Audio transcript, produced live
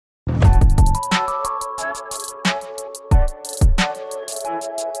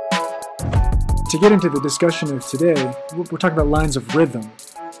To get into the discussion of today, we're talking about lines of rhythm.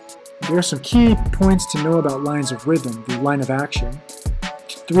 There are some key points to know about lines of rhythm, the line of action,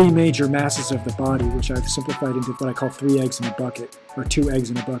 three major masses of the body, which I've simplified into what I call 3 eggs in a bucket, or 2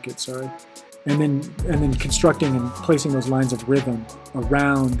 eggs in a bucket, sorry. And then constructing and placing those lines of rhythm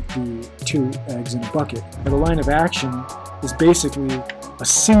around the 2 eggs in a bucket. Now, the line of action is basically a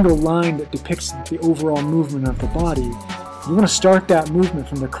single line that depicts the overall movement of the body. You want to start that movement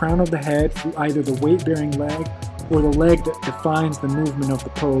from the crown of the head through either the weight-bearing leg or the leg that defines the movement of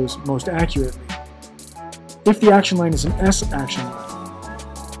the pose most accurately. If the action line is an S action line,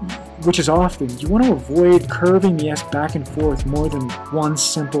 which is often, you want to avoid curving the S back and forth more than one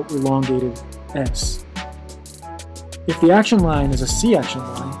simple elongated S. If the action line is a C action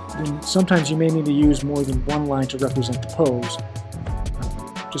line, then sometimes you may need to use more than one line to represent the pose.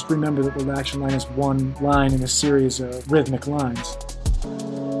 Just remember that the action line is one line in a series of rhythmic lines.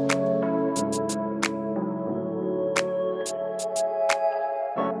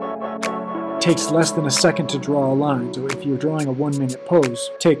 It takes less than a second to draw a line. So if you're drawing a 1-minute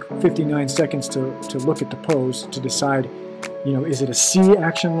pose, take 59 seconds to look at the pose to decide, is it a C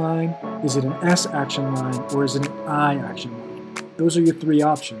action line, is it an S action line, or is it an I action line? Those are your 3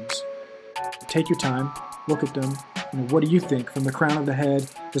 options. Take your time, look at them. What do you think? From the crown of the head,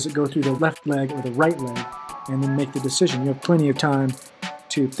 does it go through the left leg or the right leg? And then make the decision. You have plenty of time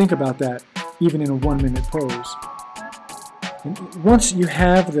to think about that, even in a 1-minute pose. And once you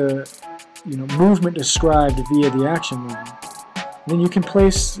have the movement described via the action line, then you can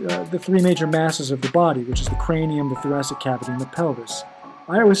place the 3 major masses of the body, which is the cranium, the thoracic cavity, and the pelvis.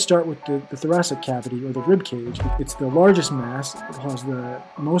 I always start with the thoracic cavity, or the rib cage. It's the largest mass, it has the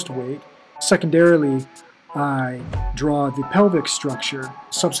most weight. Secondarily, I draw the pelvic structure.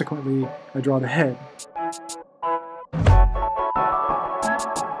 Subsequently, I draw the head.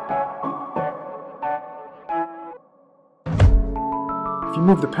 If you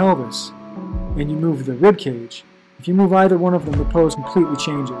move the pelvis and you move the rib cage, if you move either one of them, the pose completely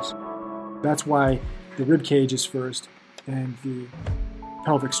changes. That's why the rib cage is first and the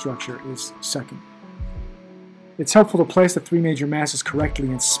pelvic structure is second. It's helpful to place the 3 major masses correctly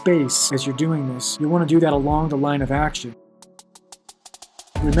in space as you're doing this. You want to do that along the line of action.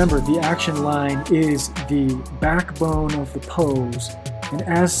 Remember, the action line is the backbone of the pose, and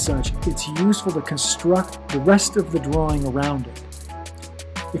as such, it's useful to construct the rest of the drawing around it.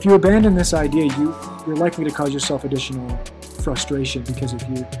 If you abandon this idea, you're likely to cause yourself additional frustration, because if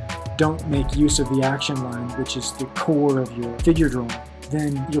you don't make use of the action line, which is the core of your figure drawing,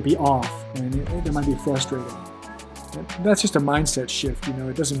 then you'll be off, and it might be frustrating. That's just a mindset shift.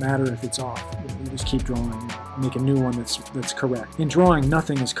 It doesn't matter if it's off. You just keep drawing and make a new one that's correct. In drawing,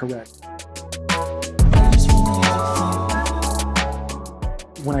 nothing is correct.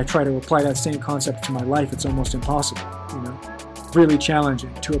 When I try to apply that same concept to my life, it's almost impossible. Really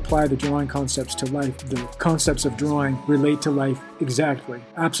challenging to apply the drawing concepts to life. The concepts of drawing relate to life exactly.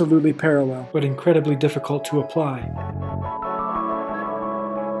 Absolutely parallel, but incredibly difficult to apply.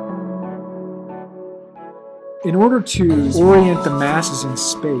 In order to orient the masses in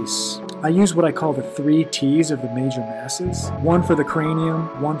space, I use what I call the 3 T's of the major masses. 1 for the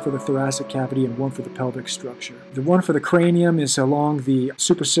cranium, 1 for the thoracic cavity, and 1 for the pelvic structure. The 1 for the cranium is along the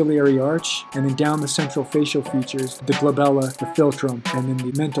superciliary arch, and then down the central facial features, the glabella, the philtrum, and then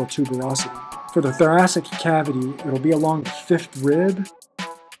the mental tuberosity. For the thoracic cavity, it'll be along the 5th rib,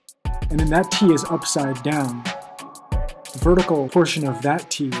 and then that T is upside down. The vertical portion of that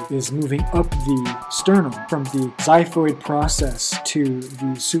T is moving up the sternum from the xiphoid process to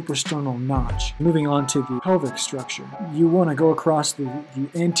the suprasternal notch, moving on to the pelvic structure. You want to go across the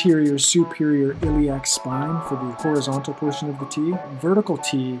anterior superior iliac spine for the horizontal portion of the T. Vertical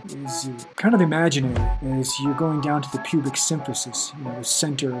T is kind of imaginary as you're going down to the pubic symphysis, the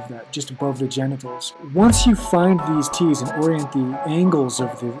center of that, just above the genitals. Once you find these T's and orient the angles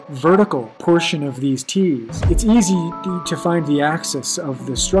of the vertical portion of these T's, it's easy to find the axis of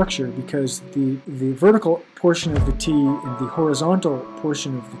the structure, because the vertical portion of the T and the horizontal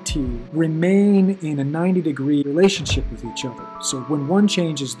portion of the T remain in a 90-degree relationship with each other. So when one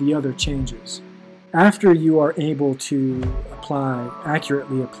changes, the other changes. After you are able to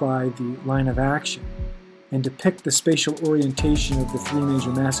accurately apply the line of action and depict the spatial orientation of the 3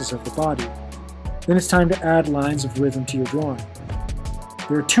 major masses of the body, then it's time to add lines of rhythm to your drawing.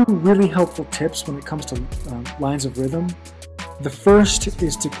 There are 2 really helpful tips when it comes to lines of rhythm. The first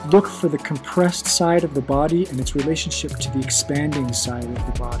is to look for the compressed side of the body and its relationship to the expanding side of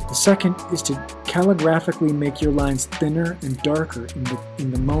the body. The second is to calligraphically make your lines thinner and darker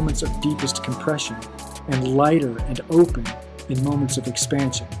in the moments of deepest compression, and lighter and open in moments of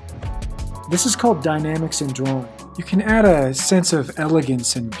expansion. This is called dynamics in drawing. You can add a sense of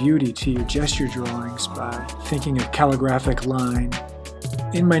elegance and beauty to your gesture drawings by thinking of calligraphic line.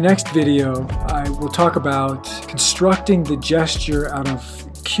 In my next video, I will talk about constructing the gesture out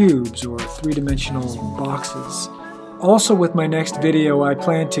of cubes or three-dimensional boxes. Also, with my next video, I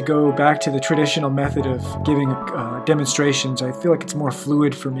plan to go back to the traditional method of giving demonstrations. I feel like it's more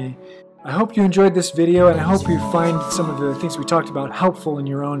fluid for me. I hope you enjoyed this video, and I hope you find some of the things we talked about helpful in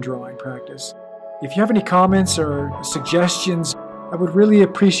your own drawing practice. If you have any comments or suggestions, I would really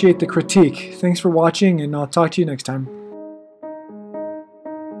appreciate the critique. Thanks for watching, and I'll talk to you next time.